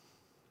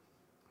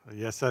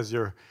Yes, as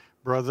your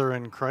brother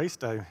in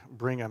Christ, I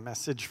bring a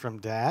message from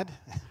Dad,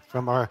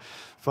 from our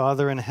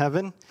Father in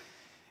heaven.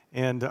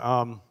 And,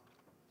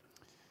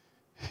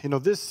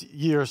 this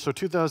year, so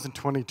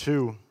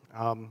 2022,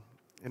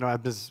 I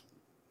was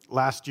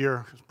last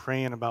year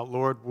praying about,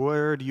 Lord,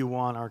 where do you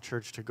want our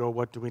church to go?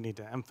 What do we need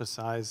to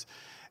emphasize?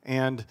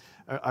 And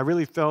I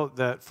really felt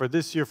that for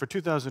this year, for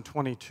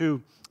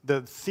 2022,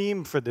 the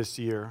theme for this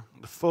year,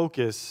 the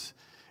focus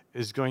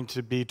is going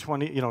to be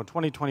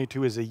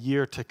 2022 is a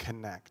year to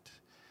connect,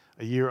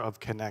 a year of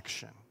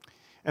connection.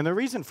 And the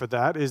reason for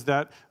that is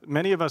that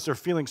many of us are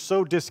feeling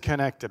so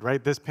disconnected,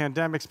 right? This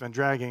pandemic's been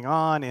dragging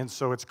on, and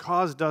so it's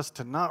caused us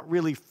to not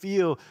really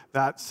feel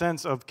that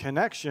sense of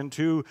connection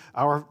to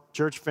our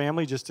church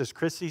family, just as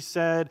Chrissy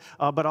said,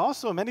 but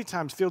also many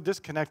times feel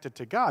disconnected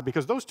to God,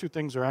 because those two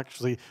things are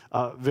actually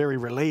very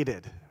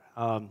related.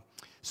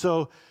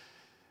 So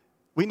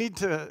we need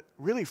to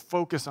really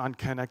focus on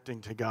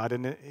connecting to God.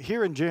 And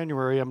here in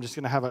January, I'm just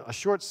going to have a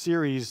short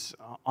series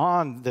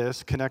on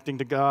this, connecting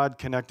to God,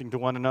 connecting to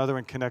one another,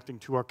 and connecting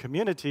to our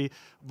community.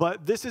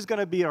 But this is going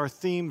to be our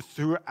theme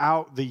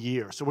throughout the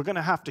year. So we're going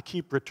to have to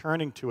keep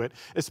returning to it,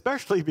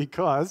 especially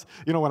because,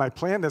 when I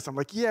planned this, I'm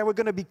like, yeah, we're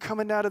going to be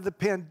coming out of the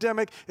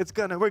pandemic.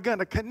 We're going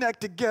to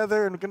connect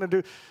together, and we're going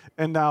to do.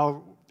 And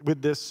now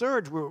with this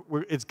surge,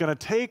 it's going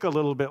to take a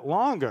little bit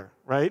longer,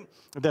 right?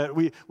 That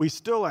we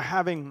still are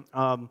having.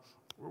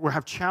 We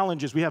have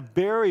challenges, we have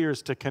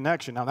barriers to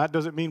connection. Now, that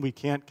doesn't mean we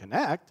can't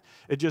connect.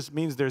 It just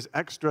means there's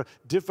extra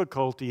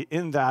difficulty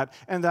in that,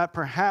 and that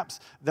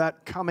perhaps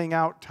that coming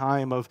out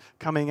time of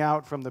coming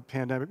out from the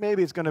pandemic,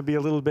 maybe it's going to be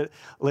a little bit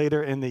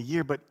later in the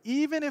year. But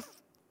even if,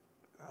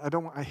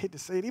 I hate to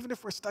say it, even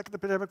if we're stuck in the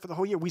pandemic for the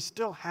whole year, we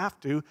still have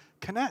to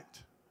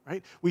connect,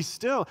 right? We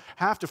still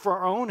have to, for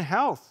our own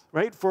health,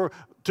 right?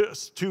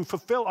 To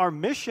fulfill our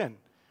mission.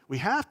 We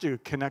have to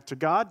connect to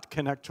God,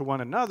 connect to one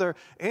another,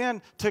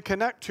 and to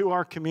connect to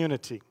our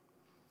community.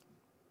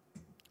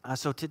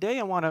 So today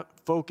I want to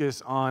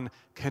focus on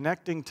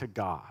connecting to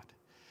God.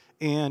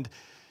 And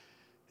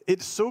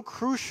it's so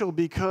crucial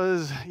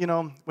because,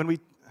 I'm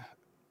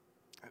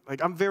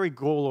very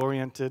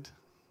goal-oriented,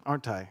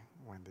 aren't I,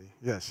 Wendy?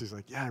 Yeah, she's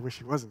like, yeah, I wish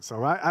he wasn't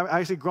so. I've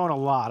actually grown a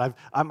lot.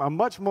 I'm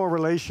much more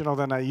relational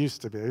than I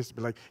used to be. I used to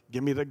be like,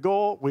 give me the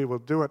goal, we will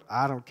do it.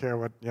 I don't care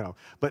what,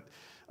 But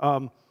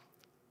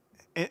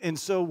And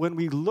so when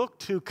we look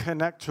to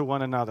connect to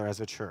one another as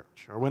a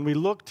church, or when we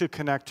look to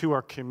connect to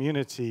our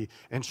community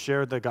and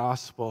share the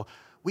gospel,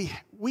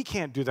 we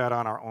can't do that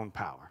on our own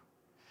power.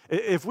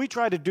 If we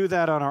try to do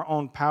that on our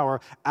own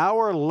power,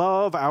 our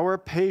love, our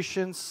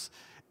patience,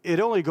 it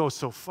only goes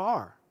so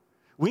far.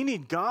 We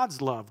need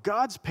God's love,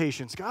 God's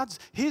patience,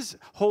 His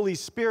Holy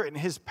Spirit and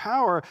His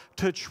power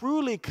to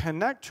truly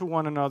connect to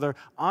one another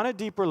on a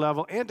deeper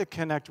level and to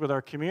connect with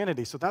our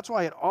community. So that's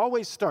why it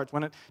always starts,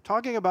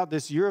 talking about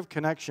this year of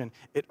connection,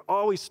 it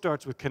always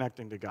starts with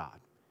connecting to God.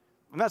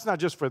 And that's not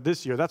just for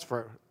this year, that's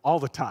for all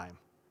the time,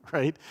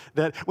 right?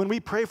 That when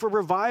we pray for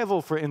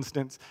revival, for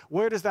instance,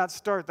 where does that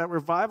start? That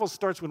revival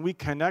starts when we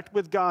connect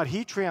with God.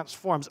 He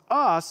transforms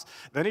us,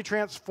 then He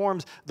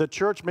transforms the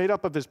church made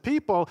up of His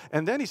people,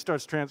 and then He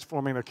starts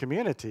transforming the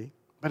community.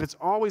 But it's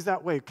always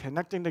that way,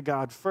 connecting to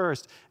God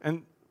first.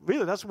 And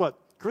really, that's what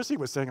Chrissy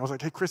was saying. I was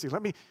like, hey, Chrissy,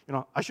 let me,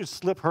 I should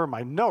slip her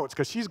my notes,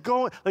 because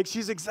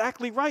she's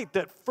exactly right,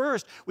 that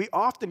first, we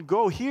often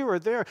go here or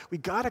there. We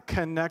got to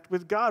connect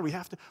with God. We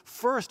have to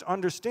first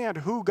understand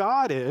who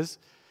God is,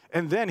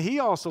 and then He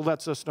also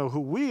lets us know who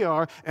we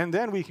are, and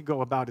then we can go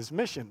about His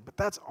mission. But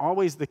that's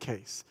always the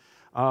case.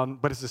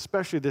 But it's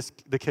especially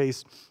the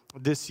case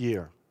this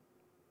year.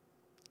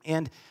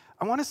 And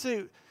I want to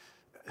say,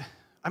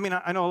 I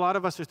know a lot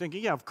of us are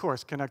thinking, yeah, of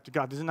course, connect to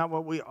God. Isn't that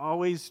what we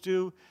always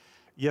do?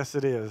 Yes,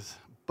 it is.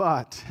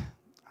 But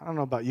I don't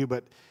know about you,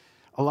 but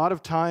a lot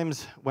of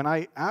times when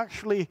I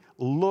actually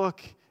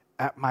look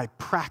at my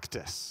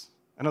practice,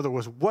 in other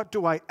words, what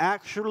do I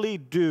actually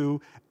do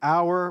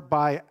hour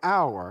by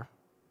hour?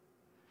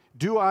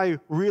 Do I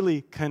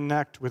really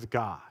connect with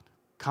God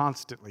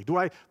constantly? Do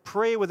I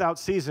pray without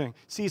ceasing?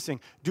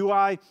 Do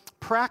I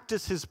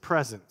practice His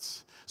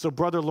presence? So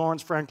Brother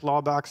Lawrence Frank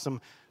Laubach,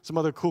 some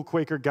other cool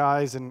Quaker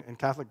guys and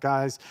Catholic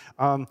guys,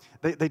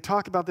 they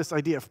talk about this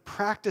idea of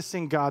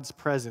practicing God's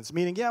presence,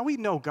 meaning, yeah, we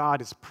know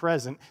God is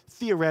present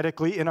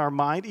theoretically in our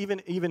mind,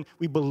 even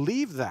we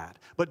believe that,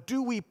 but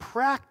do we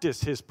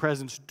practice His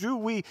presence? Do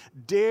we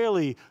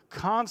daily,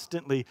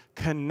 constantly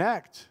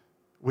connect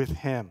with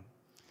Him?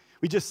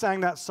 We just sang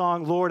that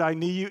song, Lord, I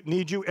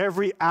need you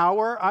every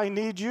hour I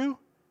need you.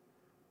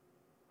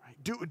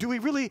 Do we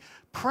really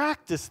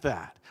practice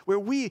that, where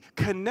we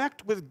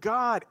connect with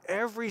God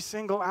every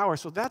single hour?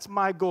 So that's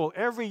my goal.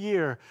 Every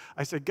year,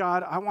 I said,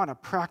 God, I want to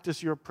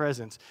practice your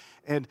presence.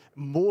 And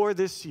more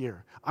this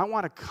year, I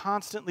want to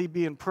constantly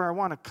be in prayer. I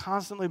want to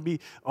constantly be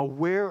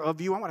aware of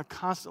you. I want to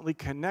constantly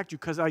connect you,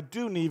 because I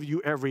do need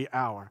you every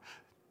hour.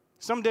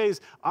 Some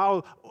days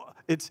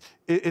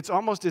it's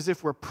almost as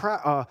if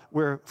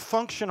we're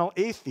functional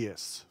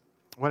atheists.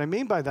 What I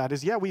mean by that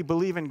is, yeah, we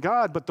believe in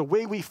God, but the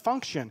way we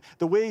function,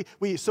 the way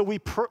we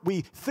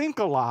think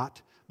a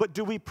lot, But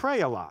do we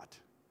pray a lot?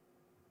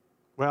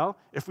 Well,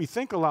 if we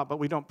think a lot but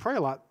we don't pray a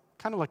lot,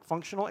 kind of like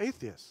functional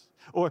atheists.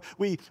 Or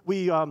we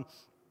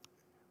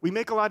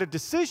make a lot of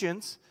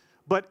decisions,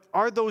 but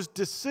are those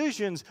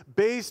decisions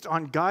based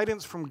on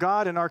guidance from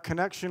God and our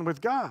connection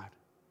with God?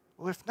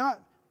 Well, if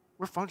not,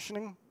 we're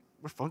functional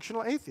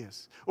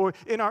atheists. Or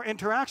in our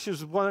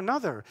interactions with one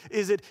another,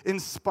 is it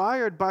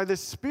inspired by the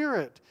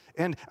Spirit?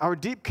 And our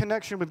deep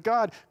connection with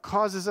God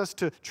causes us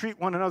to treat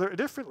one another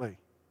differently.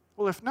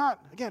 Well, if not,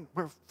 again,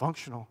 we're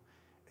functional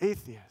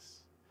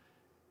atheists.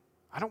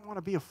 I don't want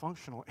to be a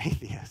functional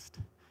atheist.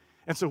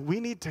 And so we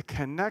need to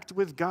connect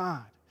with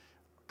God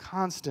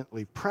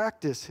constantly,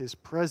 practice His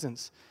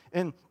presence.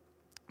 And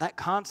that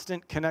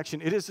constant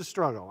connection, it is a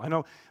struggle. I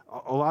know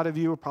a lot of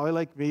you are probably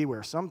like me,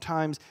 where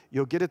sometimes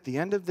you'll get at the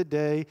end of the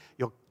day,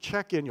 you'll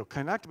check in, you'll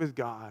connect with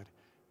God,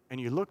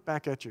 and you look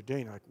back at your day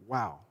and you're like,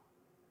 wow,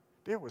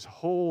 there was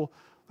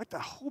that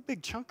whole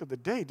big chunk of the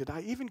day, did I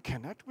even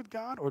connect with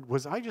God, or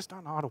was I just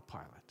on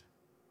autopilot?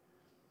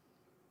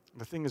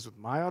 The thing is, with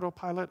my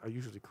autopilot, I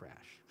usually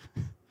crash.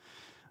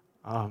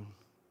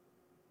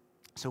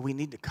 So we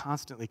need to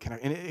constantly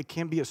connect. And it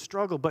can be a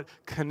struggle, but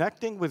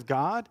connecting with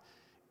God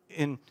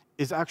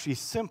is actually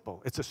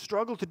simple. It's a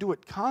struggle to do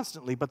it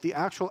constantly, but the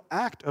actual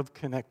act of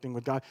connecting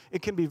with God,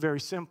 it can be very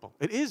simple.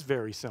 It is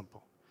very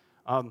simple.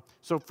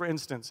 So for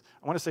instance,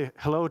 I want to say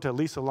hello to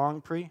Lisa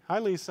Longpree. Hi,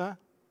 Lisa.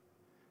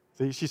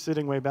 See, she's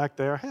sitting way back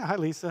there. Hey, hi,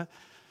 Lisa.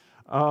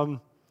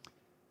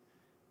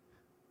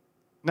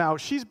 Now,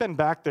 she's been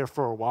back there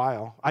for a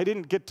while. I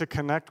didn't get to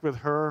connect with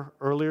her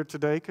earlier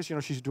today because,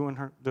 she's doing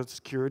the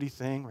security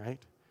thing, right?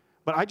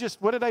 But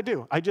what did I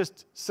do? I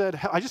just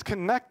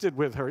connected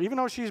with her. Even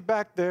though she's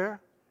back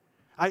there,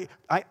 I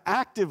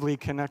actively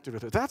connected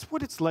with her. That's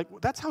what it's like.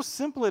 That's how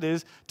simple it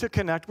is to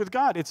connect with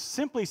God. It's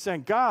simply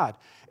saying, God,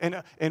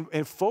 and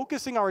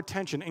focusing our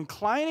attention,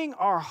 inclining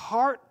our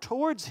heart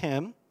towards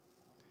Him,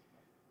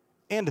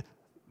 and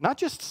not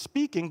just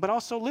speaking, but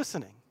also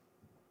listening.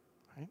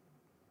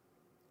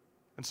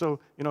 And so,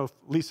 if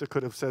Lisa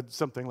could have said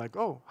something like,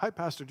 oh, hi,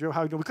 Pastor Joe,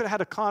 how are you doing? We could have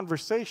had a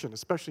conversation,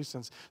 especially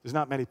since there's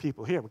not many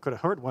people here. We could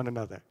have heard one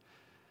another.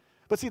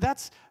 But see,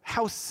 that's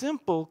how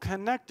simple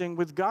connecting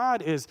with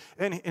God is.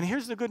 And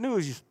here's the good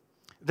news,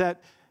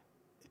 that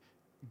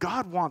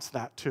God wants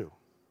that too.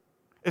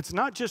 It's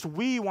not just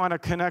we want to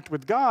connect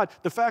with God.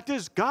 The fact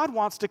is, God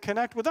wants to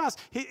connect with us.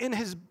 In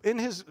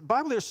his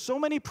Bible, there's so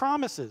many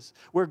promises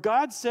where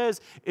God says,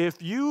 if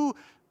you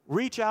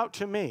reach out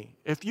to me,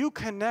 if you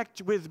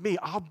connect with me,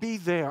 I'll be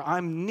there.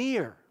 I'm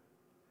near.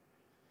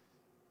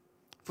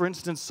 For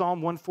instance,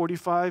 Psalm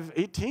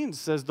 145:18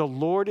 says, the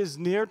Lord is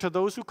near to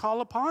those who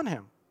call upon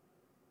Him.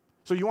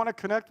 So you want to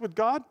connect with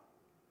God?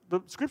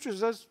 The Scripture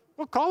says,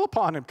 well, call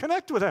upon Him.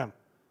 Connect with Him.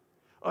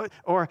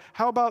 Or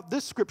how about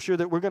this scripture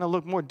that we're going to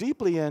look more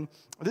deeply in?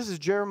 This is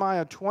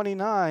Jeremiah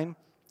 29,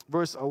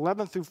 verse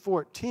 11 through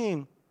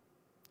 14.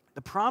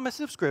 The promise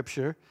of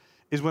Scripture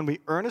is when we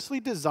earnestly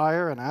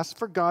desire and ask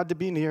for God to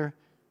be near,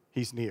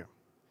 He's near.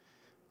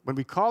 When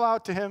we call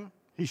out to Him,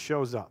 He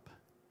shows up.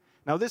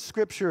 Now this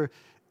scripture,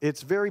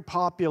 it's very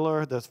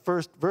popular, the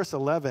first verse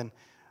 11,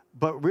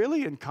 but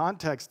really in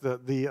context, and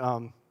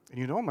I'm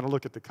going to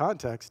look at the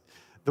context,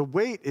 the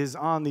weight is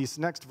on these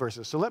next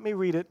verses. So let me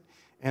read it,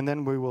 and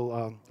then we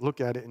will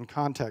look at it in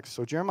context.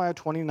 So Jeremiah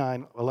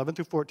 29, 11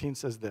 through 14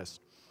 says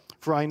this,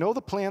 for I know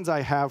the plans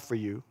I have for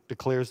you,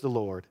 declares the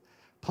Lord,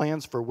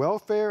 plans for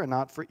welfare and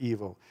not for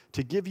evil,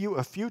 to give you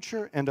a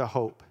future and a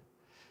hope.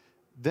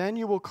 Then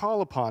you will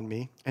call upon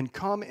me and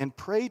come and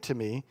pray to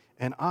me,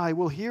 and I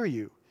will hear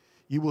you.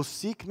 You will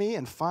seek me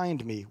and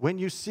find me when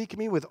you seek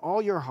me with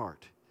all your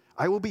heart.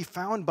 I will be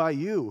found by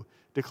you,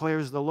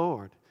 declares the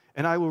Lord,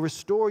 and I will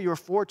restore your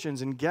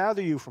fortunes and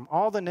gather you from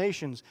all the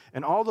nations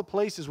and all the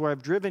places where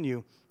I've driven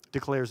you,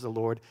 declares the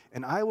Lord,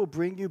 and I will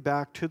bring you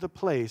back to the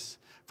place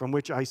from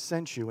which I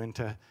sent you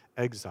into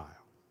exile.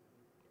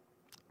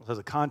 So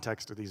the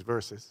context of these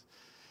verses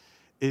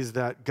is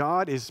that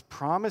God is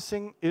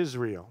promising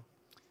Israel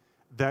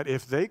that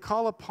if they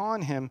call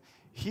upon Him,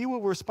 He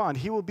will respond.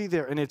 He will be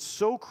there. And it's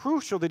so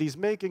crucial that He's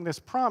making this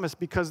promise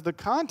because the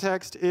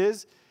context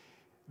is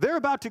they're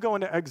about to go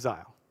into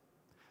exile.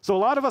 So a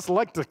lot of us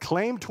like to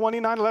claim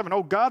 29:11.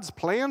 Oh, God's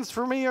plans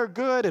for me are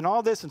good and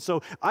all this. And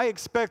so I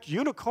expect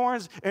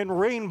unicorns and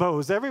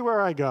rainbows everywhere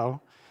I go.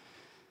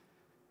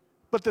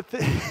 But the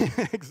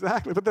thing,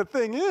 exactly. But the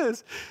thing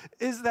is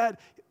that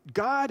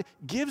God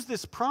gives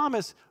this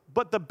promise,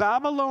 but the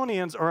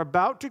Babylonians are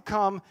about to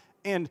come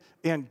and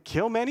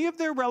kill many of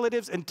their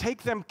relatives and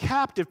take them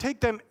captive, take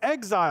them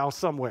exile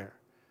somewhere.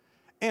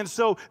 And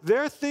so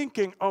they're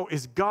thinking, oh,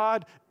 is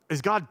God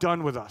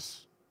done with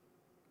us?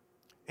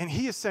 And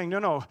He is saying,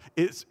 no,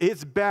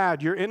 it's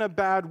bad. You're in a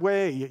bad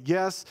way.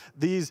 Yes,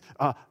 these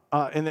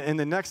in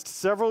the next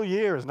several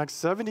years, next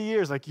 70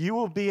 years, like you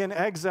will be in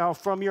exile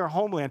from your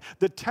homeland.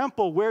 The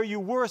temple where you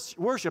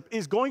worship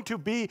is going to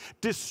be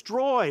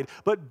destroyed.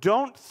 But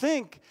don't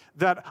think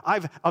that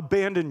I've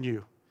abandoned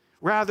you.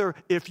 Rather,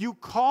 if you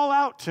call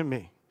out to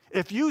me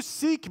If you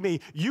seek me,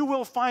 you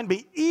will find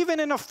me, even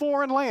in a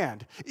foreign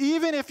land,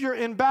 even if you're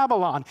in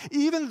Babylon,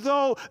 even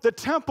though the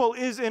temple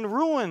is in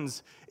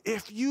ruins.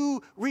 If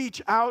you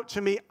reach out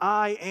to me,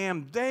 I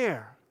am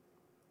there.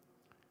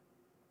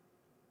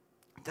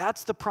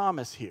 That's the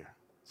promise here.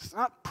 It's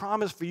not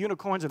promise for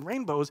unicorns and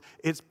rainbows.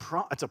 It's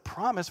a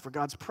promise for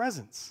God's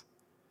presence.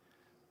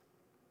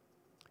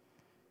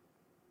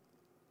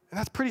 And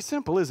that's pretty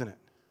simple, isn't it?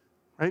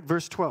 Right?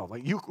 Verse 12.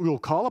 Like, you will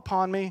call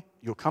upon me.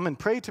 You'll come and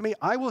pray to me.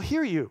 I will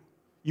hear you.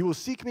 You will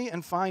seek me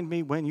and find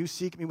me when you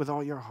seek me with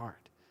all your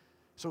heart.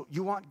 So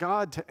you want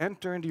God to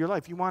enter into your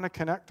life. You want to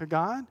connect to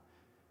God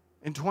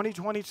in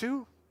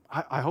 2022?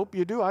 I hope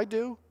you do. I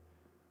do.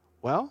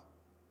 Well,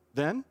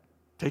 then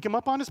take him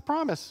up on his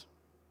promise.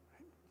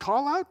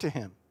 Call out to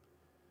him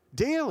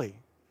daily.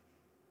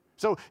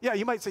 So, yeah,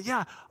 you might say,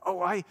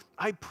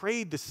 I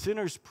prayed the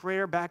sinner's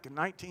prayer back in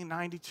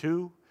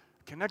 1992,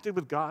 connected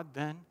with God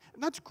then,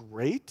 and that's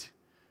great,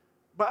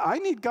 but I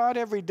need God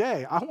every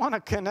day. I want to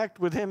connect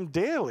with him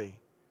daily.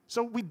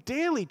 So we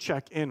daily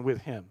check in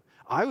with him.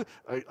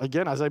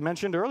 Again, as I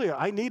mentioned earlier,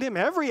 I need him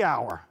every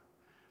hour.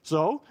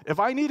 So if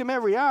I need him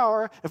every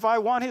hour, if I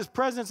want his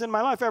presence in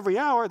my life every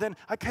hour, then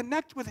I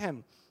connect with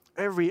him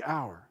every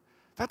hour.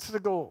 That's the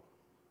goal.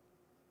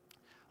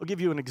 I'll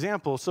give you an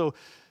example. So,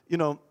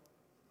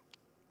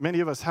 many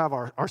of us have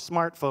our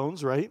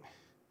smartphones, right?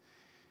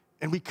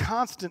 And we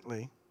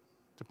constantly,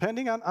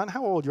 depending on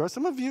how old you are,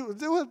 some of you,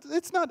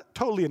 it's not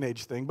totally an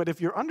age thing, but if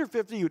you're under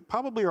 50, you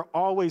probably are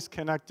always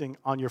connecting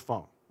on your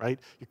phone, right?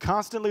 You're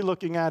constantly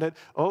looking at it.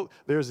 Oh,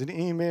 there's an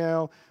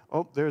email.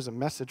 Oh, there's a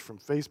message from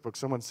Facebook.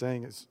 Someone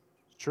saying, is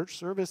church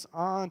service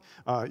on?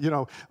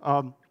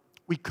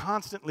 We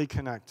constantly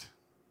connect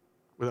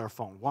with our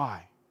phone.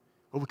 Why?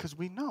 Well, because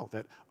we know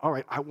that, all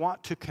right, I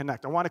want to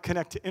connect. I want to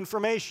connect to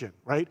information,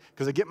 right?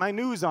 Because I get my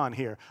news on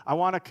here. I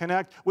want to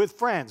connect with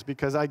friends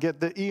because I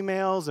get the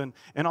emails and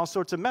all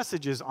sorts of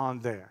messages on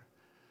there.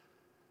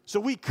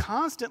 So we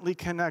constantly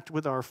connect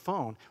with our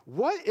phone.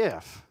 What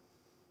if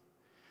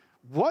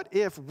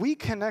we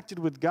connected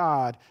with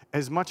God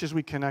as much as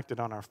we connected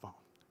on our phone?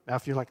 Now,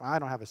 if you're like, I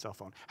don't have a cell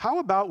phone. How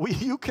about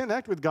you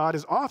connect with God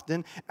as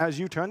often as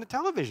you turn the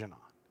television on?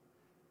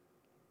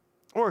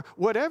 Or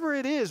whatever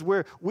it is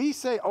where we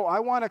say, oh, I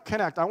want to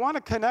connect. I want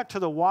to connect to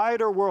the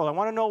wider world. I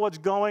want to know what's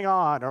going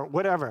on or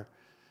whatever.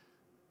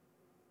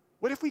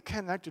 What if we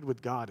connected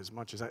with God as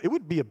much as that? It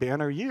would be a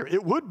banner year.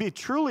 It would be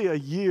truly a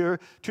year.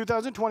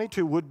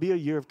 2022 would be a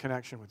year of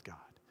connection with God.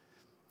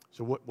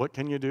 So what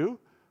can you do?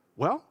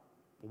 Well,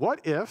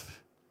 what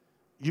if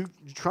you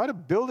try to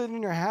build it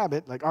in your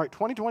habit? Like, all right,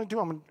 2022,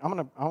 I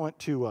want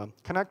to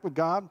connect with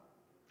God.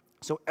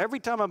 So every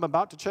time I'm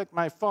about to check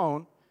my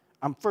phone,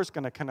 I'm first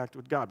going to connect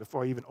with God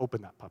before I even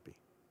open that puppy.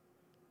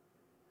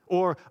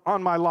 Or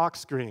on my lock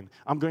screen,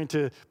 I'm going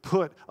to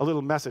put a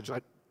little message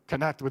like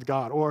connect with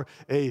God, or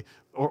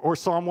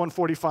Psalm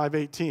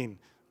 145:18.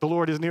 The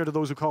Lord is near to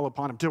those who call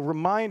upon him, to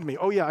remind me,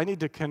 oh yeah, I need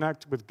to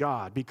connect with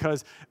God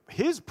because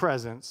his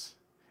presence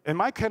and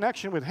my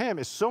connection with him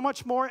is so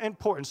much more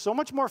important, so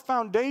much more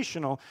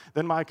foundational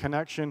than my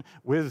connection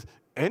with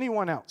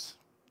anyone else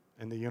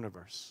in the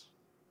universe.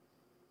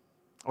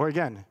 Or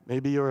again,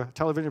 maybe you're a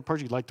television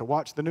person, you like to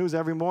watch the news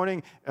every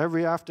morning,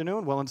 every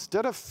afternoon. Well,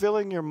 instead of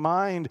filling your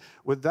mind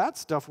with that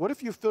stuff, what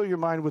if you fill your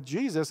mind with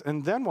Jesus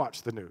and then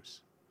watch the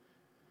news?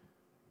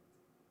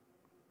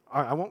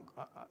 I'm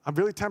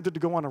really tempted to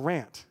go on a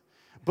rant.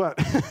 But,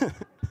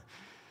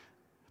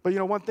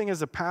 one thing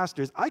as a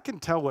pastor is I can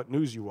tell what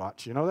news you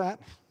watch. You know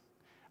that?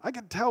 I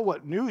can tell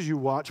what news you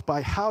watch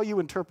by how you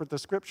interpret the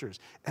scriptures.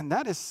 And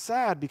that is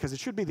sad because it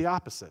should be the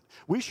opposite.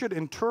 We should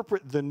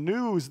interpret the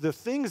news, the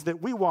things that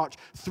we watch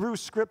through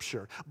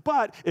scripture.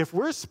 But if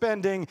we're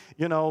spending,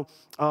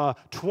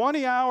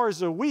 20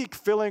 hours a week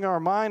filling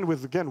our mind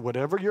with, again,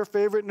 whatever your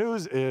favorite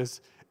news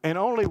is, and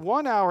only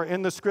 1 hour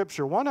in the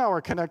scripture, 1 hour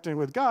connecting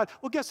with God,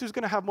 well, guess who's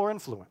going to have more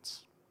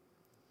influence?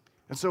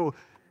 And so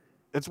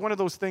it's one of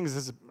those things,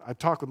 as I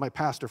talk with my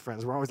pastor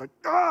friends, we're always like,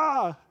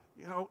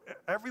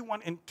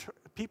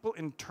 people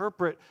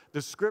interpret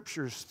the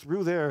scriptures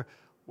through their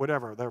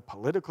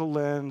political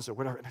lens or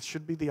whatever, and it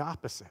should be the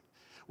opposite.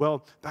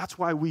 Well, that's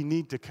why we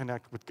need to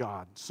connect with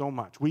God so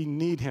much. We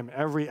need him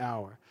every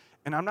hour.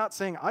 And I'm not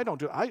saying I don't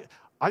do it.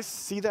 I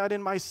see that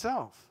in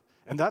myself.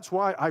 And that's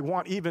why I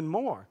want even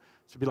more.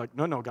 To be like,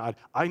 no, God,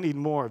 I need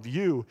more of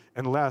you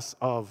and less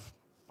of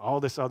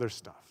all this other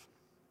stuff.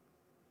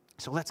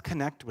 So let's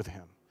connect with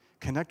him.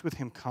 Connect with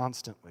him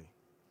constantly.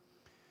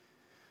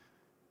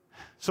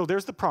 So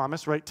there's the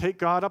promise, right? Take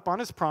God up on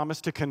his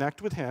promise to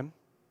connect with him.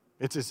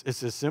 It's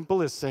as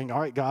simple as saying, all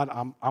right, God,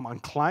 I'm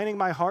inclining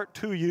my heart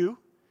to you.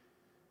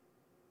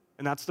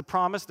 And that's the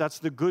promise. That's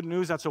the good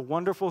news. That's a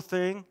wonderful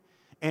thing.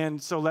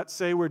 And so let's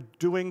say we're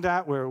doing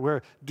that.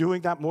 We're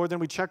doing that more than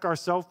we check our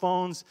cell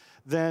phones.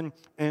 Then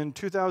in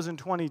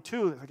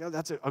 2022,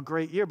 that's a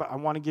great year, but I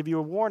want to give you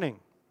a warning.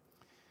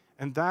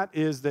 And that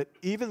is that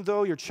even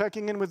though you're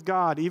checking in with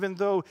God, even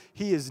though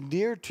he is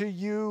near to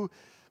you,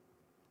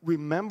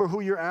 remember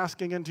who you're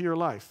asking into your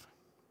life.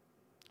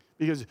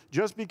 Because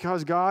just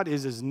because God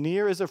is as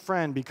near as a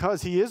friend,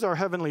 because he is our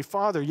heavenly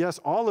Father, yes,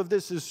 all of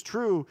this is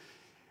true.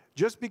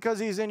 Just because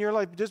he's in your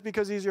life, just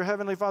because he's your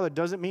heavenly Father,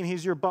 doesn't mean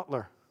he's your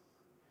butler.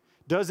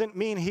 Doesn't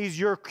mean he's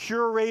your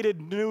curated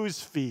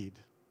news feed.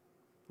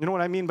 You know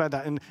what I mean by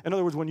that? In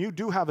other words, when you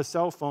do have a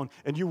cell phone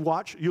and you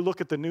look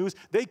at the news,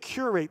 they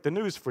curate the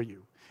news for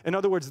you. In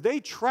other words,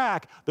 they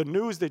track the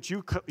news that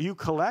you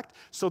collect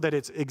so that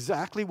it's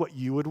exactly what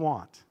you would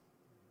want.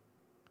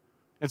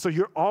 And so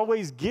you're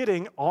always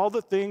getting all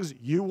the things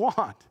you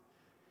want.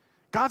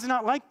 God's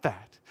not like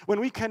that. When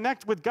we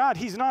connect with God,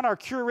 he's not our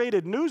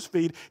curated news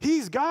feed.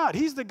 He's God.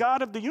 He's the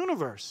God of the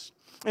universe.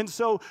 And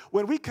so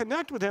when we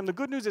connect with him, the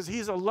good news is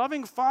he's a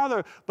loving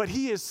Father, but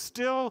he is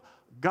still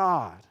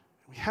God.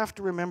 We have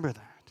to remember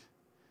that.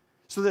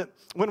 So that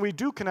when we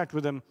do connect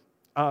with him,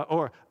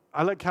 or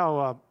I like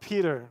how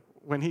Peter,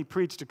 when he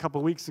preached a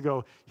couple weeks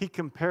ago, he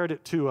compared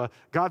it to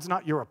God's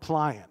not your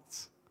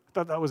appliance. I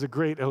thought that was a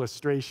great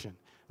illustration.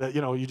 That,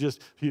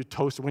 you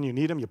toast when you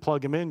need him, you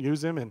plug him in,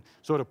 use him, and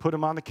sort of put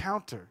him on the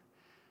counter.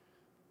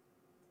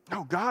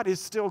 No, God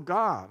is still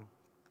God.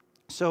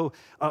 So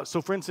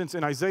for instance,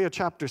 in Isaiah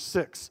chapter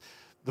 6,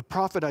 the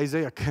prophet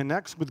Isaiah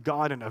connects with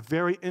God in a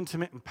very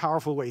intimate and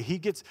powerful way. He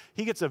gets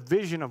a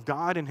vision of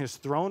God in his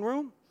throne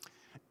room,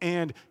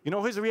 and you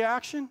know his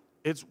reaction?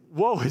 It's,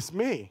 woe is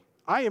me.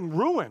 I am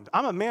ruined.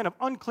 I'm a man of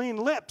unclean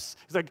lips.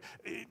 He's like,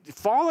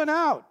 fallen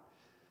out.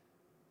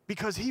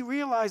 Because he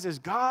realizes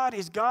God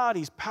is God.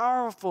 He's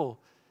powerful,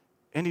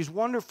 and he's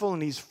wonderful,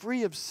 and he's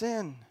free of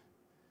sin.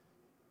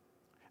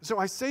 So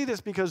I say this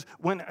because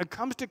when it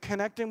comes to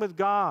connecting with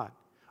God,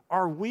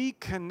 are we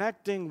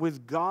connecting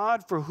with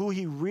God for who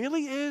he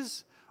really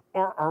is,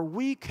 or are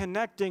we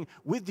connecting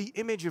with the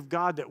image of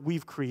God that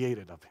we've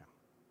created of him?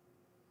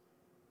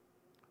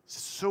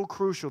 It's so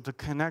crucial to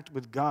connect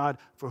with God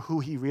for who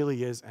he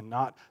really is and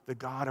not the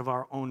God of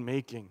our own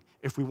making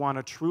if we want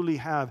to truly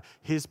have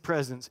his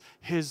presence,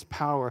 his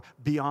power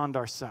beyond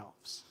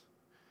ourselves.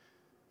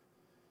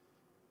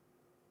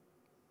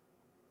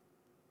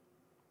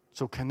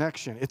 So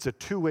connection, it's a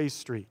two-way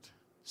street.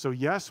 So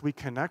yes, we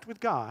connect with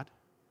God,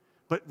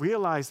 but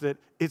realize that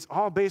it's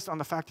all based on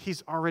the fact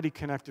he's already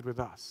connected with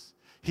us.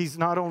 He's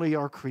not only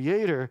our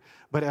creator,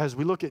 but as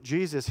we look at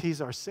Jesus,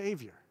 he's our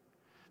Savior.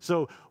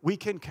 So we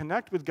can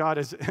connect with God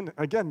and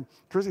again,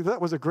 Chrissy,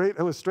 that was a great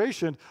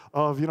illustration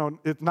of,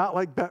 it's not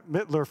like Bette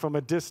Midler from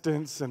a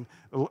distance, and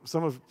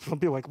some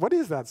people are like, what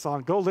is that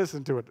song? Go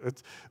listen to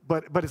it.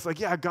 But it's like,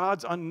 yeah,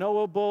 God's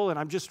unknowable, and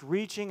I'm just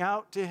reaching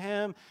out to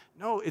him.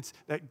 No, it's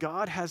that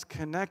God has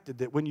connected,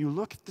 that when you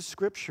look at the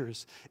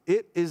scriptures,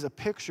 it is a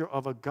picture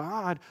of a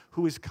God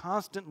who is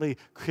constantly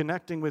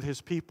connecting with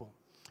his people,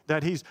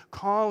 that he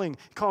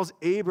calls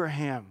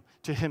Abraham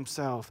to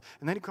himself,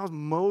 and then he calls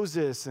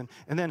Moses, and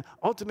then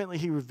ultimately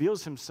he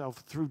reveals himself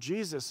through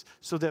Jesus,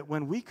 so that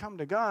when we come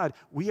to God,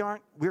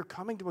 we're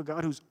coming to a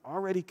God who's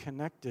already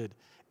connected.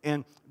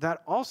 And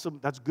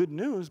that's good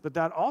news, but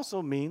that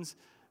also means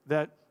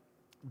that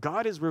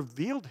God has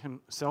revealed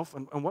himself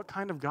and what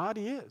kind of God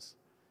he is.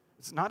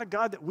 It's not a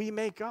God that we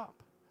make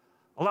up.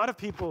 A lot of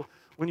people,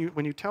 when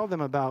you tell them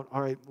about,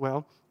 all right,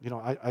 well,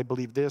 I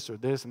believe this or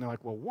this, and they're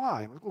like, well,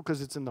 why? I'm like, well,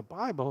 because it's in the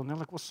Bible. And they're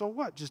like, well, so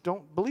what? Just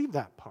don't believe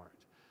that part.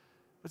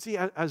 But see,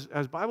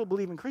 as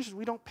Bible-believing Christians,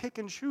 we don't pick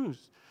and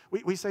choose.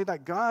 We say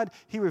that God,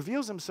 he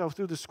reveals himself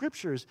through the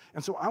scriptures.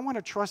 And so I want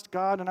to trust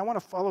God, and I want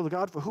to follow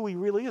God for who he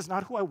really is,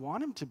 not who I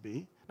want him to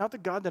be, not the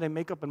God that I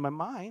make up in my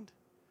mind.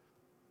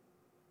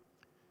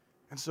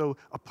 And so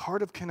a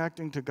part of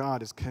connecting to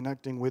God is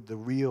connecting with the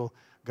real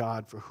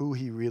God for who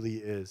he really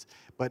is.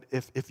 But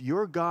if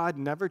your God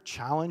never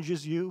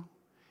challenges you,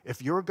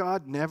 if your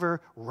God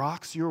never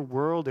rocks your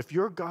world, if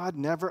your God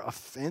never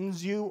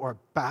offends you or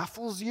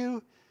baffles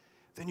you,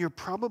 then you're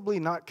probably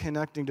not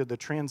connecting to the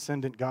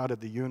transcendent God of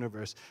the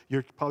universe.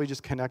 You're probably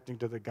just connecting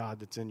to the God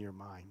that's in your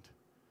mind.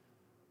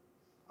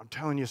 I'm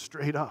telling you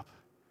straight up.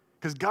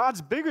 Because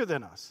God's bigger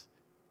than us.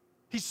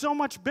 He's so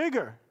much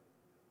bigger.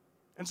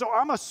 And so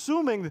I'm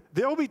assuming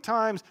there'll be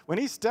times when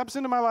he steps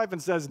into my life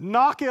and says,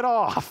 knock it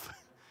off.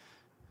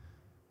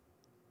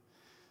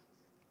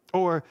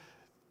 Or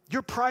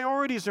your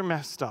priorities are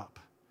messed up.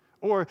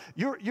 Or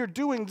you're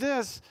doing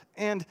this,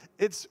 and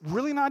it's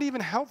really not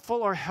even helpful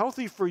or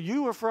healthy for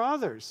you or for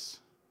others.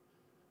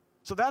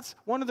 So that's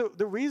one of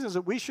the reasons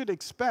that we should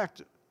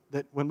expect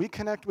that when we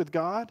connect with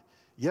God,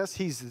 yes,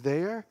 he's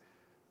there,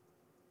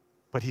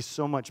 but he's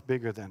so much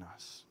bigger than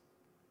us.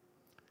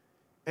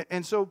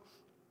 And so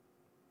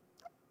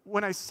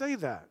when I say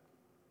that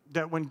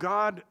when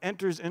God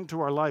enters into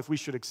our life, we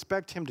should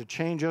expect him to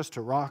change us,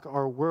 to rock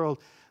our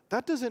world,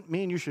 that doesn't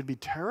mean you should be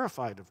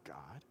terrified of God.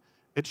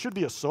 It should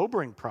be a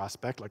sobering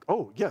prospect, like,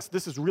 oh, yes,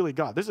 this is really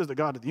God. This is the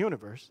God of the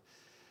universe.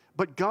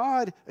 But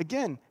God,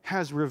 again,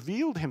 has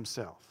revealed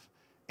himself.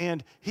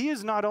 And he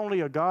is not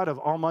only a God of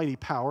almighty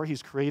power,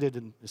 he's created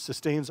and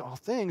sustains all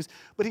things,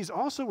 but he's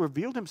also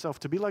revealed himself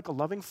to be like a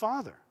loving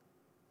father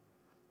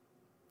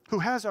who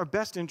has our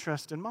best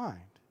interest in mind.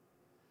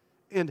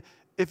 And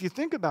if you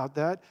think about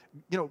that,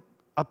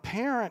 a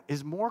parent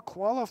is more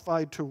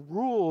qualified to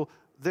rule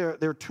their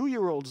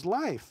 2-year-old's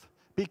life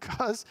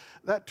because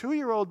that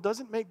 2-year-old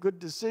doesn't make good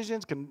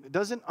decisions,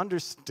 doesn't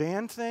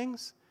understand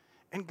things.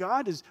 And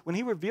God is, when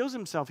he reveals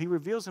himself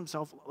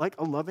like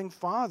a loving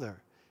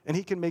father. And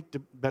he can make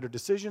better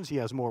decisions. He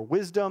has more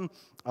wisdom.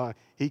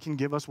 He can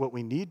give us what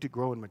we need to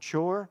grow and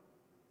mature.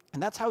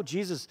 And that's how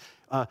Jesus,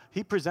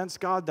 he presents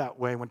God that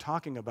way when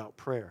talking about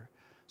prayer.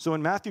 So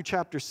in Matthew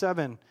chapter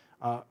 7,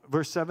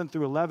 verse 7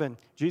 through 11,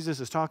 Jesus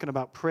is talking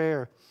about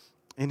prayer.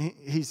 And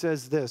he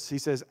says this. He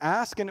says,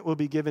 ask and it will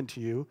be given to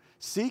you.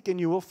 Seek and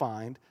you will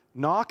find.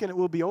 Knock and it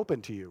will be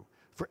opened to you.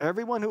 For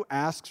everyone who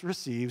asks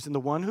receives, and the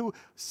one who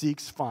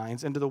seeks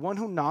finds, and to the one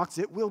who knocks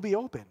it will be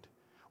opened.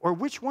 Or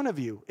which one of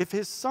you, if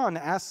his son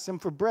asks him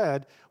for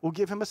bread, will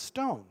give him a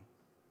stone?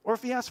 Or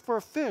if he asks for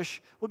a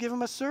fish, will give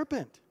him a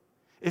serpent?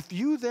 If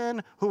you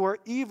then, who are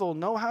evil,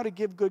 know how to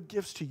give good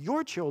gifts to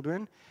your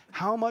children,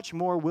 how much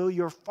more will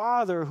your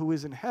Father who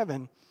is in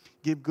heaven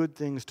give good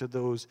things to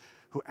those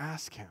who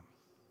ask him?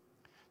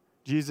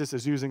 Jesus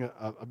is using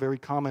a very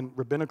common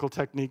rabbinical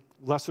technique,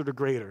 lesser to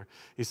greater.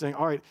 He's saying,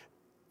 all right,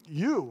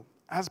 you,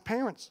 as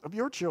parents of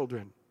your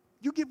children,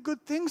 you give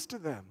good things to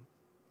them.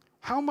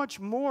 How much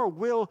more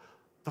will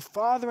the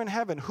Father in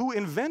heaven, who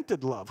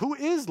invented love, who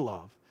is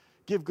love,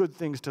 give good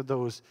things to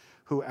those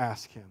who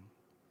ask him?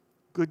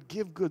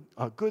 Give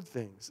good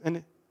things.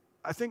 And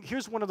I think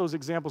here's one of those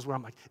examples where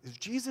I'm like,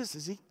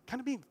 is he kind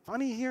of being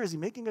funny here? Is he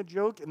making a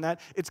joke? And that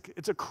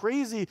it's a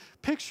crazy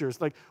picture. It's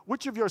like,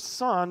 which of your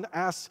son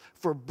asks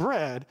for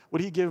bread,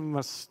 would he give him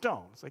a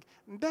stone? It's like,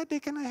 Daddy,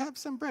 can I have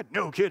some bread?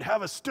 No, kid,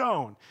 have a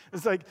stone.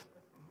 It's like,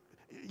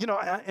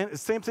 and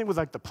same thing with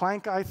like the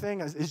plank eye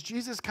thing. Is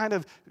Jesus kind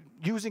of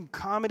using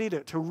comedy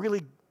to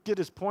really get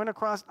his point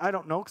across? I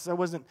don't know, because I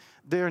wasn't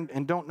there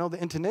and don't know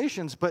the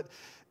intonations, but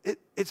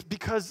it's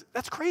because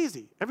that's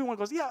crazy. Everyone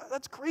goes, yeah,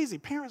 that's crazy.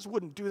 Parents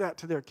wouldn't do that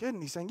to their kid.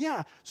 And he's saying,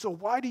 yeah, so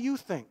why do you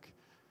think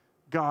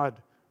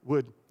God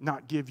would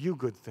not give you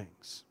good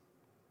things?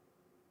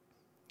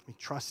 We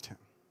trust him.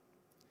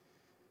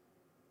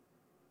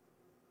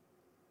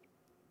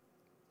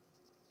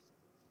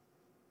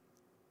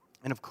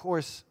 And of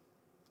course,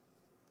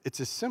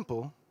 it's as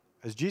simple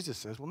as Jesus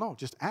says, well, no,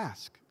 just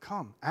ask,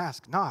 come,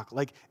 ask, knock.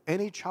 Like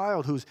any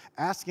child who's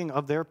asking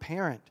of their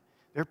parent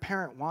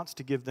wants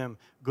to give them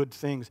good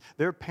things.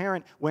 Their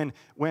parent, when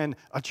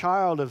a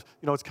child of,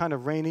 it's kind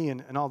of rainy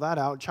and all that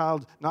out,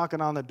 child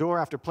knocking on the door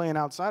after playing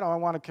outside, oh, I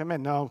want to come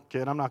in. No,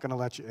 kid, I'm not going to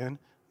let you in.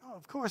 No,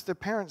 of course, their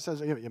parent says,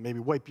 you maybe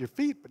wipe your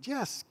feet, but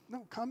yes,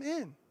 no, come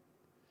in.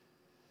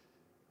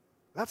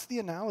 That's the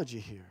analogy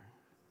here.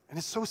 And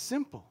it's so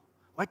simple.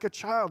 Like a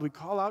child, we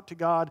call out to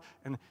God,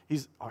 and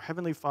he's our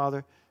Heavenly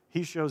Father.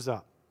 He shows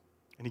up,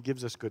 and he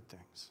gives us good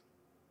things.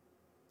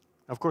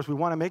 Of course, we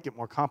want to make it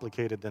more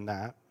complicated than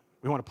that.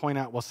 We want to point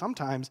out, well,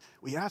 sometimes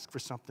we ask for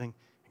something,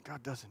 and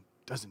God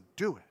doesn't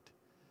do it.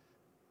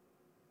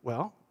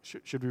 Well,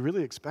 should we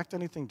really expect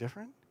anything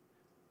different?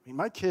 I mean,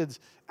 my kids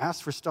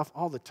ask for stuff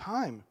all the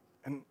time,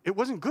 and it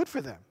wasn't good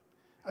for them.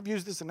 I've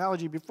used this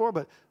analogy before,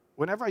 but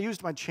whenever I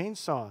used my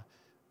chainsaw,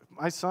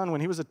 my son,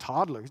 when he was a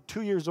toddler,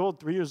 2 years old,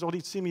 3 years old,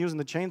 he'd see me using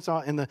the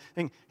chainsaw and the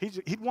thing.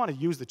 He'd want to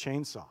use the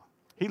chainsaw.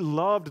 He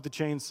loved the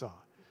chainsaw.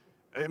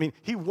 I mean,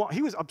 he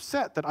was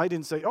upset that I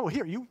didn't say, oh,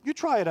 here, you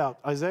try it out,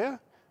 Isaiah.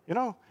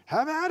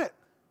 Have at it.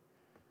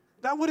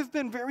 That would have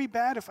been very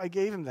bad if I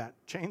gave him that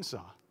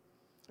chainsaw.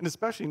 And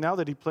especially now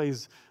that he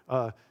plays,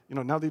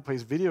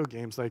 video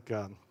games like,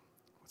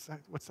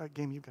 what's that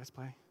game you guys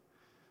play?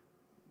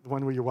 The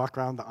one where you walk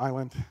around the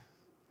island.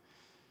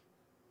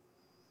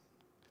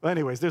 Well,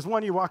 anyways, there's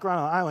one you walk around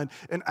on the island,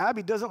 and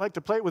Abby doesn't like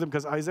to play it with him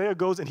because Isaiah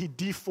goes and he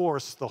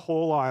deforests the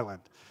whole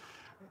island.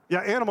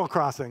 Yeah, Animal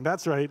Crossing,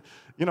 that's right.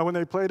 When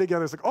they play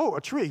together, it's like, oh,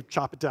 a tree,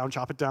 chop it down.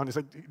 It's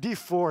like,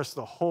 deforest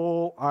the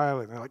whole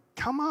island. And they're like,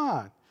 come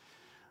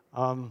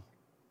on.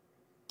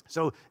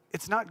 So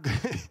it's not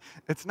good.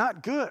 It's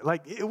not good.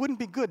 Like, it wouldn't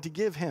be good to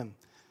give him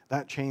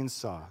that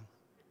chainsaw.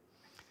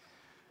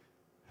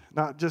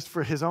 Not just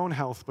for his own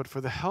health, but for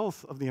the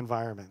health of the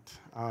environment.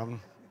 And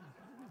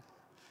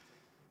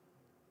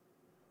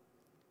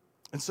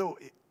so,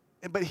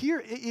 but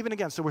here, even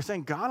again, so we're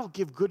saying God will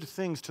give good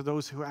things to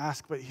those who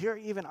ask, but here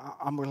even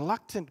I'm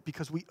reluctant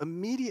because what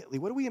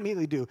do we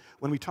immediately do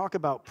when we talk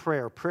about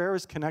prayer? Prayer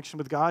is connection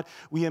with God.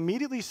 We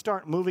immediately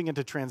start moving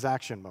into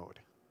transaction mode.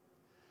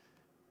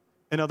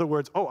 In other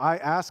words, I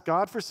ask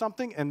God for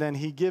something, and then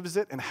he gives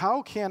it, and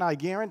how can I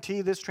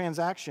guarantee this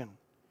transaction?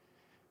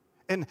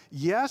 And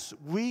yes,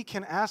 we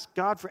can ask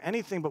God for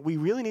anything, but we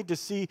really need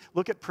to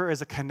look at prayer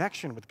as a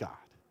connection with God.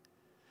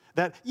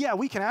 That, yeah,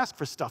 we can ask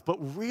for stuff, but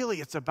really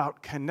it's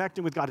about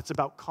connecting with God. It's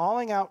about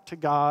calling out to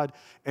God,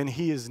 and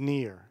he is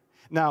near.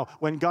 Now,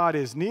 when God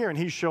is near and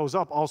he shows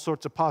up, all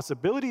sorts of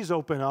possibilities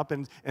open up,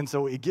 and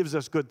so he gives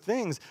us good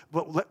things,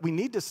 but we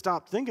need to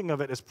stop thinking of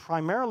it as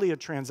primarily a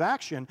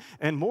transaction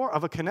and more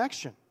of a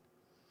connection.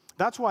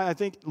 That's why I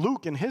think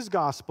Luke in his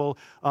gospel,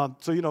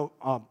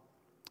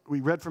 we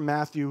read from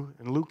Matthew,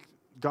 and Luke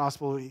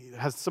gospel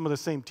has some of the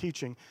same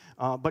teaching,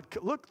 but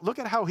look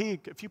at how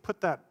if you put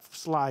that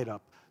slide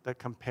up, that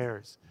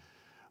compares.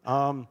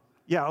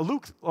 Yeah,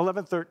 Luke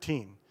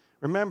 11:13.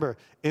 Remember,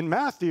 in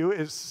Matthew,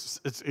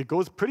 it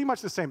goes pretty much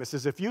the same. It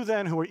says, if you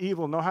then who are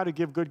evil know how to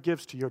give good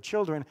gifts to your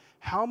children,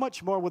 how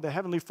much more will the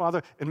Heavenly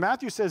Father, and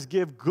Matthew says,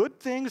 give good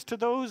things to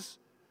those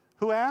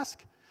who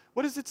ask.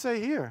 What does it say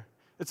here?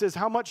 It says,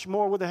 how much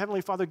more will the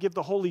Heavenly Father give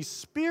the Holy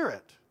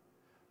Spirit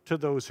to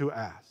those who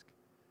ask?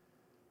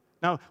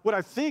 Now, what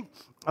I think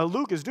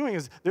Luke is doing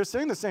is they're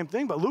saying the same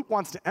thing, but Luke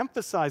wants to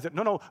emphasize that,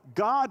 no,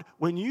 God,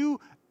 when you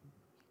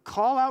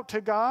call out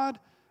to God,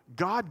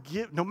 God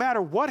give, no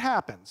matter what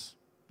happens,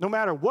 no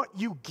matter what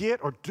you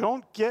get or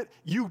don't get,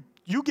 you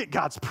get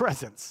God's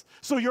presence.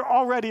 So you're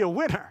already a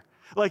winner.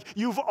 Like,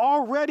 you've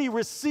already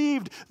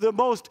received the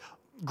most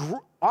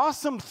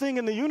awesome thing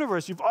in the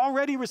universe. You've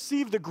already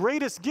received the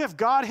greatest gift,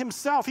 God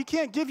himself. He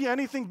can't give you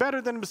anything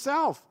better than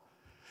himself.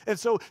 And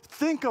so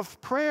think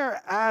of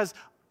prayer as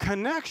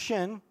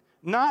connection,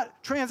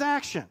 not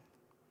transaction.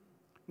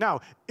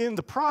 Now, in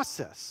the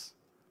process,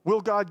 will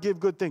God give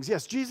good things?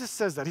 Yes, Jesus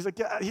says that. He's like,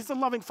 yeah, he's a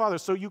loving Father,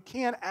 so you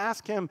can't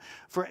ask him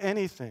for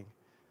anything.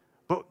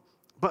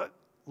 But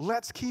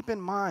let's keep in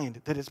mind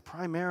that it's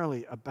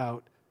primarily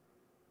about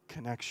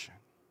connection.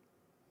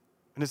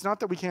 And it's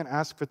not that we can't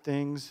ask for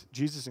things.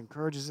 Jesus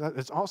encourages that.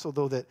 It's also,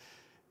 though, that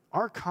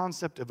our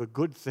concept of a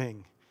good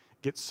thing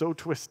gets so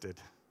twisted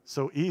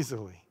so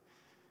easily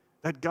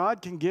that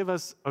God can give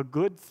us a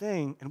good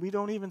thing and we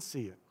don't even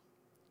see it.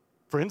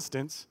 For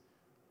instance,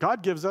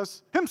 God gives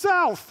us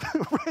himself,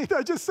 right?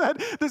 I just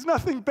said there's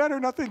nothing better,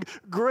 nothing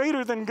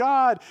greater than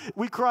God.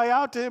 We cry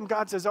out to him.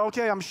 God says,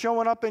 okay, I'm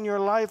showing up in your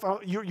life.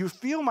 You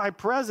feel my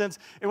presence.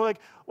 And we're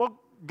like,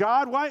 well,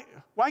 God,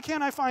 why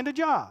can't I find a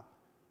job?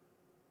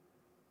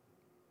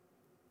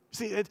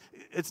 See,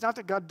 it's not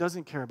that God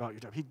doesn't care about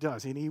your job. He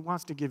does, and he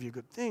wants to give you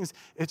good things.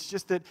 It's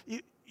just that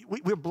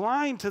we're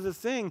blind to the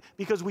thing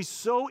because we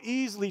so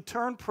easily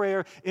turn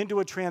prayer into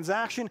a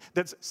transaction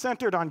that's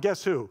centered on,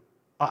 guess who?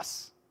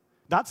 Us.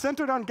 Not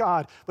centered on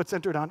God, but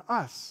centered on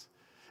us.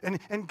 And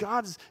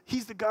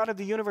he's the God of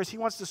the universe. He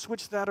wants to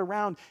switch that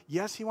around.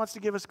 Yes, he wants to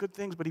give us good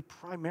things, but he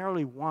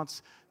primarily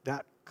wants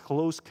that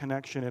close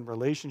connection and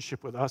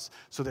relationship with us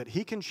so that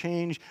he can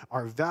change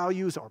our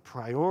values, our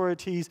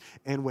priorities,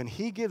 and when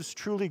he gives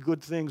truly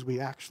good things, we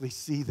actually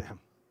see them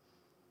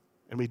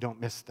and we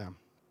don't miss them.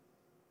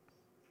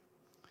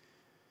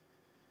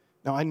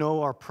 Now, I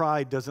know our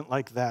pride doesn't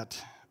like that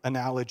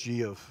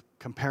analogy of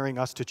comparing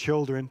us to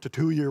children, to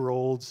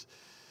 2-year-olds.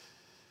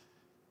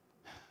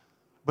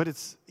 But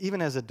it's,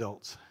 even as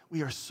adults,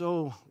 we are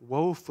so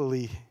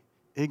woefully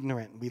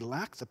ignorant. We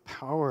lack the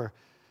power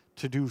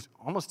to do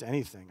almost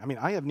anything. I mean,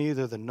 I have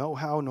neither the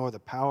know-how nor the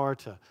power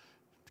to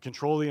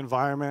control the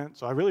environment,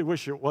 so I really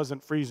wish it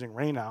wasn't freezing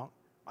rain out.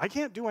 I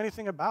can't do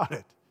anything about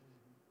it.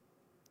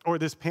 Or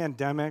this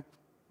pandemic,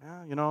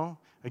 I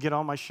get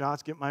all my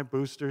shots, get my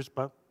boosters,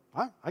 but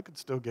I could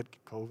still get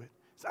COVID.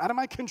 It's out of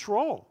my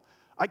control.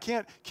 I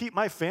can't keep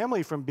my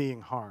family from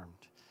being harmed.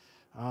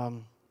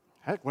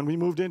 Heck, when we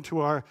moved into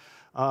our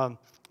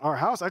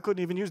house, I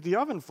couldn't even use the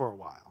oven for a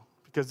while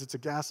because it's a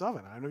gas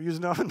oven. I've never used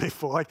an oven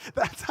before. Like,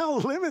 that's how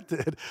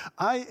limited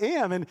I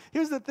am. And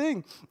here's the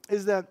thing,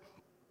 is that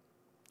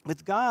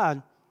with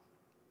God,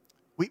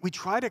 we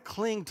try to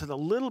cling to the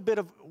little bit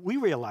of, we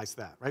realize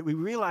that, right? We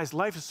realize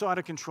life is so out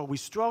of control. We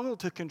struggle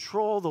to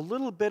control the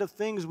little bit of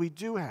things we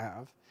do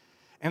have.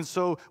 And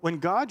so when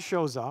God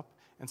shows up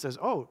and says,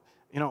 oh,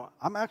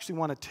 I'm actually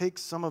want to take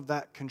some of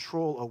that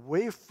control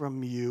away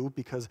from you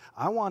because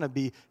I want to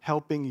be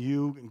helping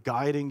you,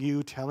 guiding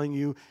you, telling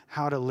you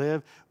how to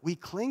live. We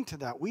cling to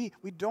that. We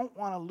don't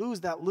want to lose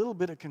that little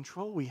bit of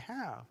control we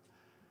have.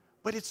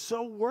 But it's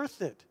so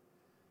worth it.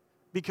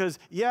 Because,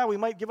 yeah, we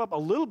might give up a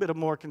little bit of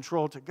more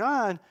control to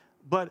God,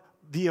 but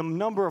the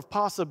number of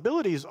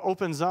possibilities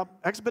opens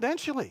up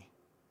exponentially.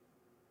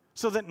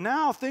 So that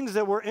now things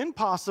that were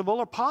impossible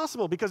are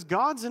possible because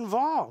God's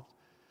involved.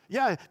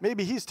 Yeah,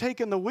 maybe he's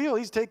taken the wheel,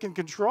 he's taken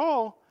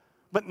control,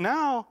 but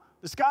now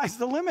the sky's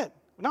the limit.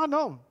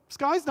 No,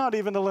 sky's not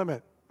even the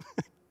limit.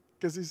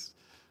 Because he's,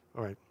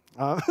 all right.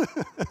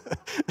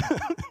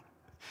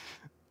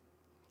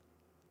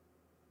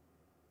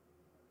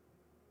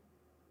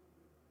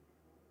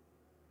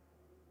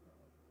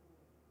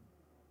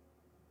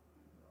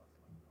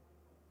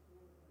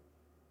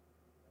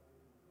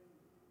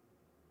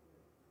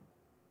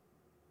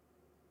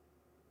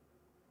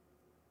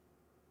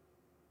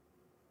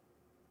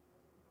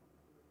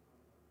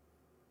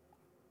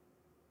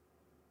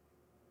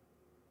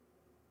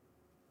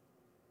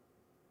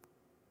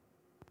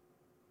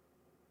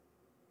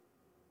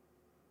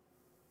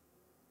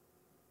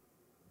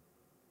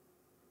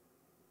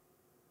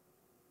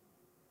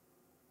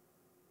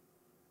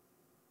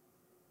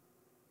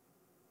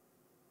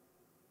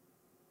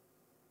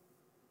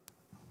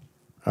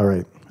 All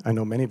right. I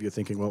know many of you are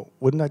thinking, well,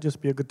 wouldn't that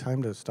just be a good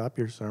time to stop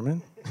your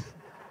sermon?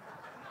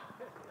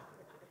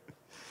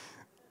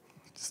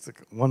 Just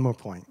one more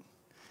point.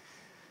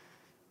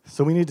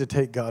 So we need to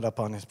take God up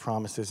on his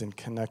promises and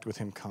connect with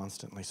him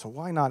constantly. So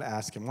why not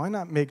ask him? Why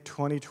not make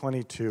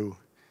 2022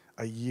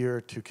 a year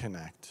to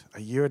connect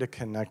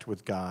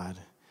with God?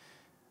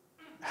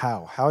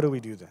 How? How do we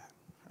do that?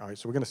 All right,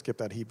 so we're going to skip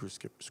that Hebrew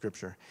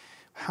scripture.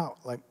 How,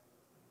 like,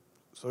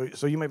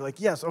 so you may be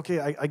like, yes, okay,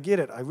 I get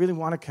it. I really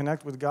want to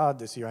connect with God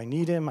this year. I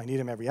need him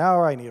every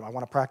hour. I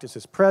want to practice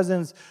his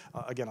presence.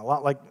 Again, a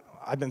lot like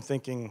I've been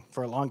thinking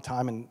for a long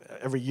time, and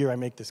every year I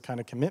make this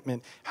kind of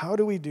commitment. How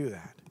do we do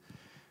that?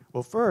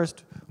 Well,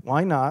 first,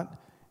 why not,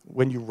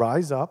 when you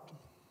rise up,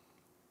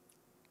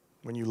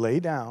 when you lay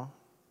down,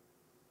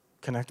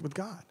 connect with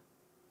God?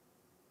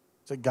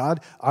 Say,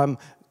 God,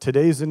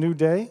 today's a new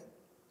day.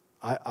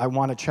 I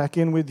want to check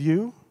in with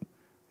you.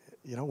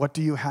 You know, what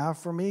do you have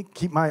for me?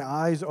 Keep my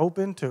eyes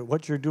open to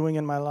what you're doing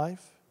in my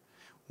life.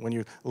 When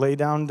you lay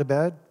down to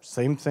bed,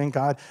 same thing,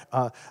 God.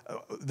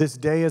 This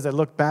day, as I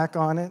look back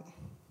on it,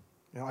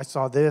 you know, I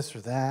saw this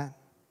or that.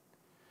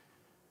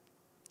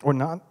 Or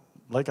not,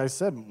 like I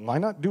said, why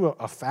not do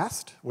a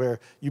fast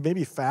where you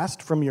maybe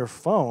fast from your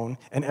phone,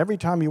 and every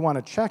time you want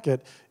to check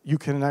it, you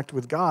connect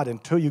with God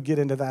until you get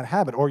into that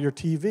habit, or your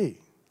TV.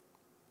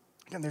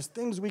 Again, there's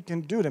things we can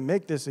do to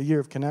make this a year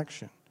of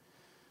connection.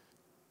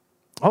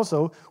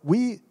 Also,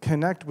 we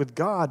connect with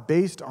God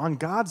based on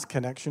God's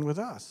connection with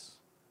us.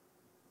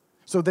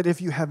 So that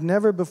if you have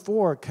never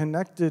before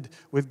connected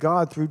with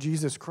God through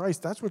Jesus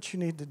Christ, that's what you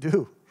need to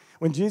do.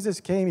 When Jesus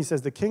came, he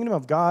says, the kingdom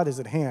of God is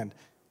at hand.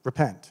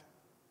 Repent.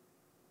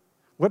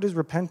 What is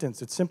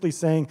repentance? It's simply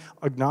saying,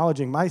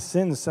 acknowledging my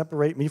sins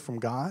separate me from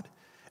God,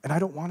 and I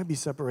don't want to be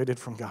separated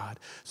from God.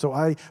 So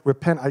I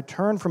repent. I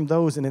turn from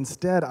those, and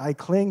instead I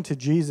cling to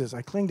Jesus.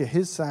 I cling to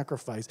his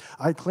sacrifice.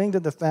 I cling to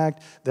the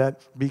fact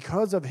that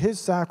because of his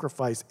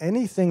sacrifice,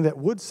 anything that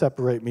would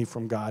separate me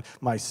from God,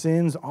 my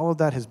sins, all of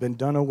that has been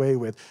done away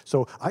with.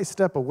 So I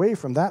step away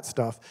from that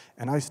stuff,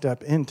 and I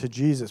step into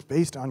Jesus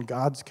based on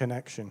God's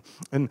connection.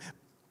 And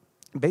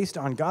based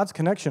on God's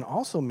connection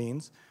also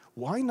means,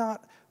 why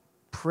not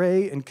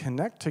pray and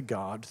connect to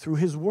God through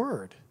his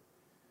word?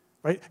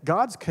 Right?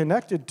 God's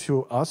connected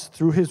to us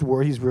through his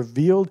word. He's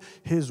revealed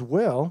his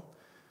will.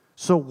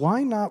 So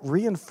why not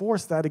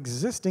reinforce that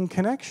existing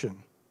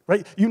connection?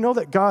 Right? You know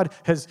that God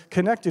has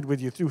connected with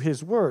you through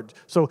his word.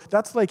 So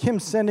that's like him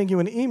sending you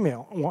an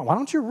email. Why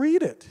don't you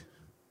read it?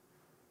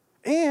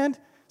 And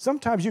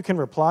sometimes you can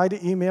reply to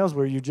emails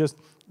where you just,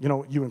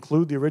 you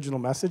include the original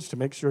message to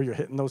make sure you're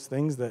hitting those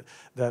things that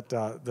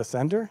the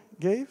sender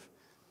gave.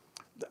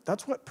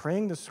 That's what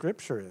praying the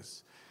scripture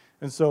is.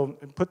 And so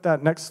put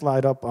that next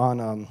slide up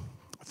on,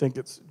 I think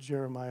it's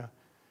Jeremiah.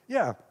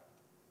 Yeah,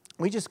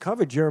 we just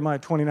covered Jeremiah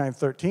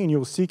 29:13.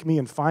 You'll seek me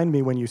and find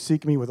me when you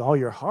seek me with all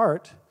your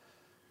heart.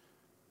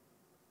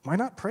 Why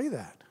not pray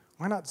that?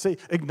 Why not say,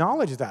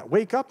 acknowledge that?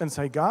 Wake up and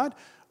say, God,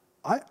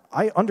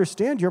 I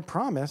understand your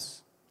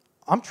promise.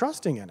 I'm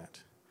trusting in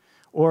it.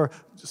 Or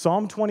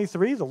Psalm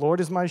 23, the Lord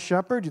is my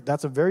shepherd.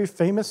 That's a very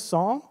famous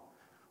song.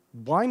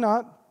 Why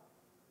not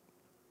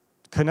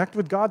connect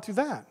with God through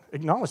that?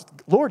 Acknowledge,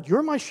 Lord,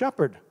 you're my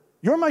shepherd.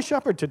 You're my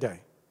shepherd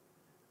today.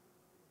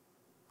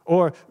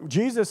 Or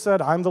Jesus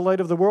said, I'm the light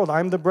of the world.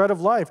 I'm the bread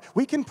of life.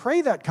 We can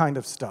pray that kind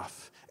of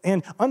stuff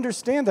and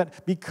understand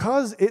that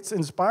because it's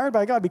inspired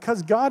by God,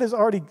 because God has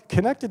already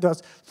connected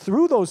us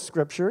through those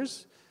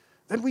scriptures,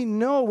 then we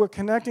know we're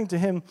connecting to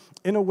him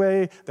in a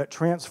way that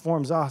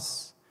transforms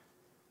us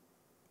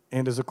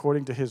and is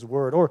according to his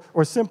word.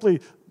 Or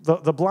simply,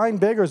 the blind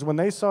beggars, when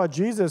they saw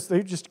Jesus,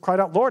 they just cried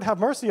out, Lord, have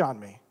mercy on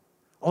me.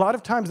 A lot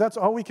of times that's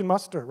all we can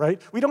muster, right?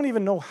 We don't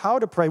even know how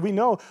to pray. We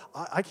know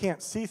I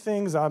can't see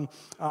things. I'm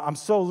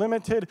so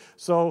limited.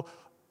 So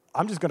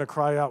I'm just going to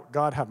cry out,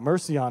 God, have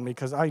mercy on me,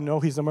 because I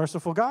know he's a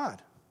merciful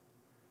God.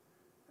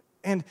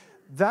 And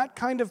that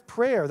kind of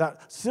prayer,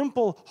 that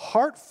simple,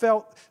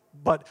 heartfelt,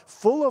 but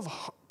full of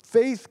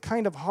faith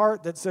kind of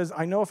heart that says,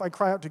 I know if I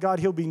cry out to God,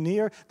 he'll be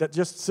near, that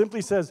just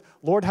simply says,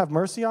 Lord, have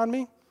mercy on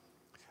me,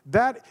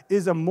 that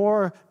is a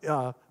more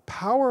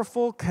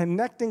powerful,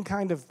 connecting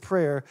kind of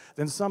prayer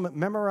than some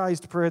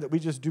memorized prayer that we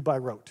just do by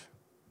rote.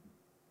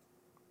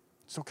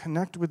 So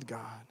connect with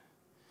God.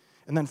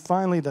 And then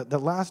finally, the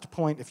last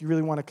point, if you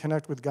really want to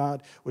connect with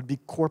God, would be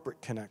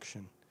corporate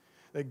connection.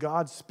 That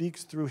God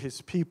speaks through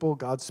his people,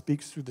 God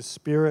speaks through the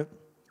Spirit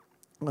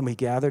when we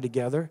gather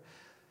together.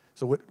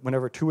 So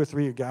whenever 2 or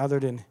 3 are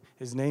gathered in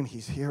his name,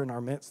 he's here in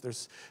our midst.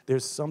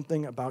 There's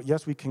something about,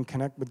 yes, we can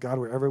connect with God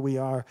wherever we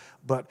are,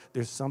 but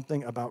there's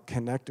something about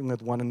connecting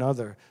with one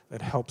another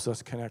that helps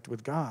us connect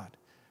with God.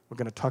 We're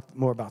going to talk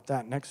more about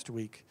that next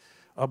week.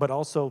 But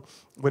also,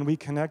 when we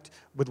connect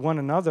with one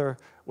another,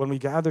 when we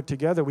gather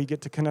together, we get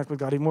to connect with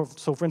God even more.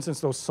 So, for instance,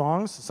 those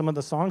songs, some of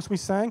the songs we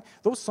sang,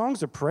 those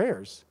songs are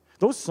prayers.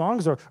 Those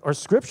songs are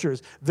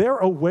scriptures. They're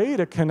a way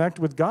to connect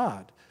with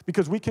God.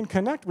 Because we can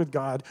connect with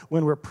God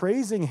when we're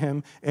praising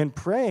him and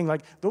praying.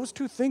 Like, those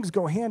two things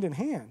go hand in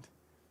hand.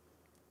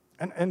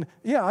 And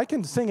yeah, I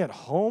can sing at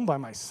home by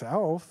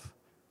myself,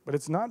 but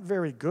it's not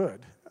very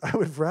good. I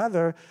would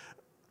rather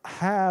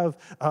have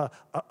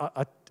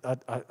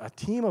a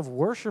team of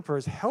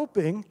worshipers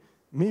helping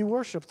me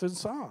worship the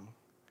song.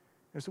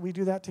 And so we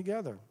do that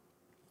together.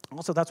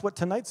 Also, that's what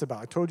tonight's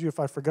about. I told you if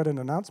I forgot an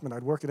announcement,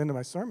 I'd work it into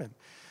my sermon.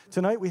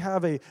 Tonight we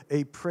have a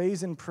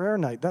praise and prayer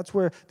night. That's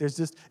where there's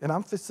just, and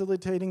I'm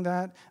facilitating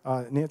that.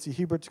 Nancy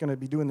Hubert's going to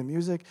be doing the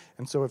music.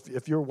 And so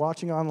if you're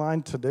watching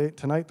online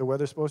tonight, the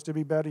weather's supposed to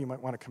be better. You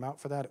might want to come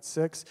out for that at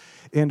 6.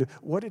 And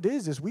what it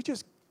is we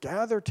just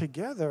gather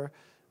together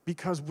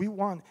because we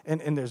want,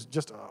 and there's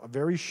just a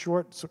very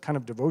short kind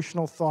of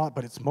devotional thought,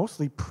 but it's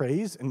mostly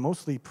praise and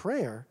mostly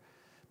prayer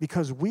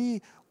because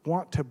we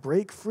want to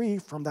break free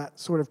from that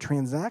sort of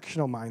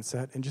transactional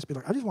mindset and just be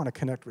like, I just want to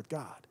connect with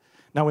God.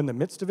 Now, in the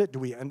midst of it,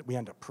 we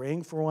end up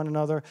praying for one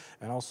another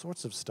and all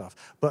sorts of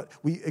stuff. But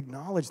we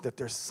acknowledge that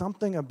there's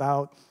something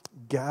about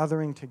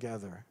gathering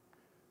together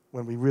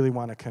when we really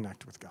want to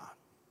connect with God.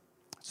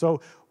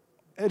 So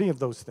any of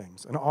those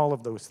things and all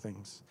of those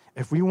things,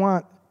 if we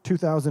want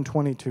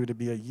 2022 to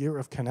be a year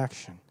of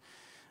connection,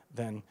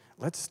 then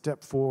let's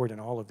step forward in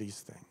all of these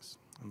things.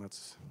 And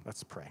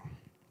let's pray.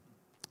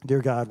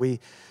 Dear God, we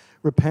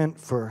repent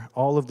for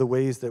all of the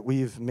ways that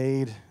we've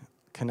made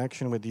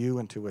connection with you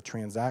into a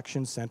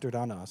transaction centered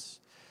on us.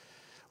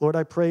 Lord,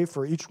 I pray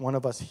for each one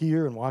of us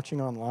here and watching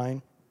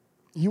online,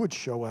 you would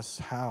show us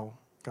how,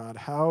 God,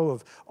 how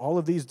of all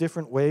of these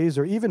different ways,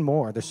 or even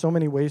more, there's so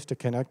many ways to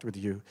connect with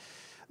you,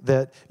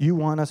 that you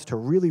want us to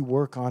really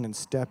work on and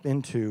step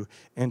into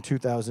in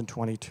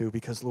 2022,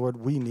 because, Lord,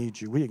 we need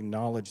you. We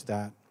acknowledge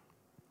that.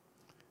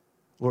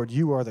 Lord,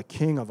 you are the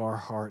King of our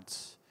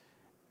hearts.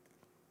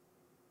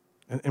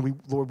 And we,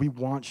 Lord, we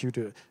want you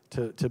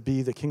to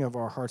be the King of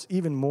our hearts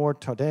even more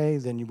today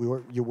than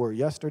you were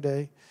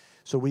yesterday.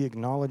 So we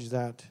acknowledge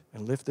that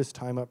and lift this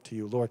time up to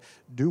you. Lord,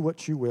 do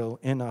what you will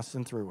in us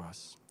and through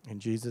us.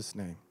 In Jesus'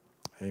 name,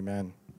 amen.